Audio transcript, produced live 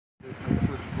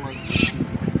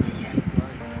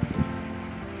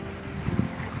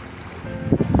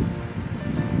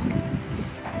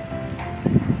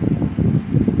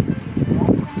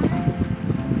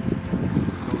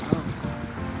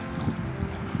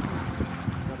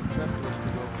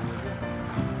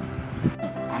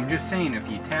I'm just saying, if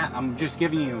you tap, I'm just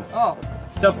giving you Oh.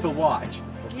 stuff to watch.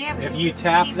 Yeah, but If you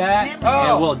tap that, dim it.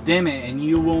 Oh. it will dim it, and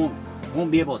you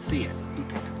won't be able to see it.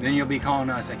 Then you'll be calling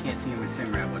us, I can't see my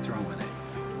Simrad, what's wrong with it?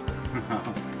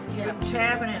 You're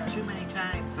tapping it too many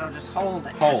times. So just hold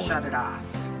it Hold. and shut it off.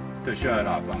 To shut it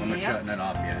off, I'm not Yep. shutting it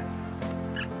off yet.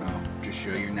 Oh, just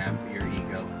show your nav, your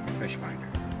Eco, your fish finder.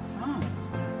 Oh.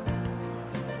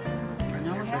 That's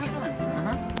No your fish happening.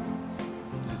 finder.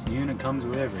 This unit comes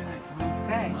with everything.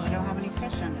 Okay. We don't have any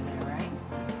fish under there, right?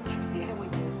 Yeah, we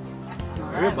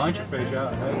There's a bunch of fish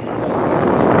out there.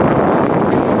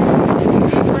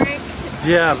 Frank,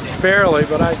 Yeah, barely,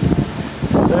 but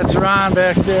that's Ron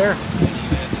back there,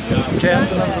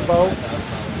 captain of the boat.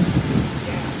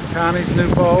 Connie's new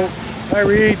boat. Hi,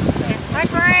 Reed. hi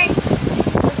Frank.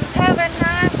 This is heaven,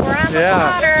 huh? We're on the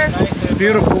Yeah. water.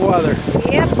 Beautiful weather.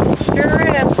 Yep, sure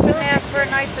is. Couldn't ask for a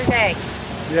nicer day.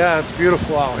 Yeah, it's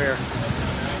beautiful out here.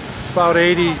 It's about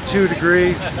 82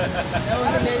 degrees. No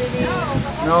humidity.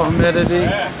 No humidity.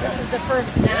 This is the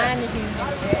first non-humid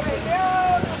day.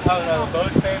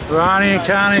 Ronnie and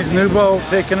Connie's new boat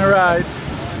taking a ride.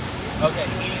 Okay,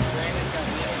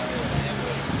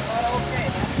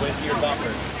 with your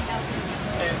bumpers.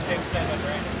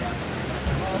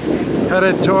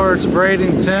 Headed towards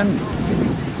Bradenton.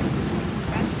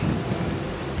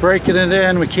 Breaking it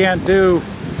in, we can't do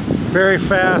very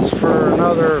fast for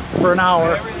an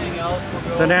hour.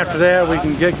 Then after that we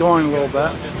can get going a little bit.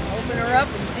 Open her up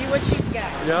and see what she's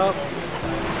got. Yep.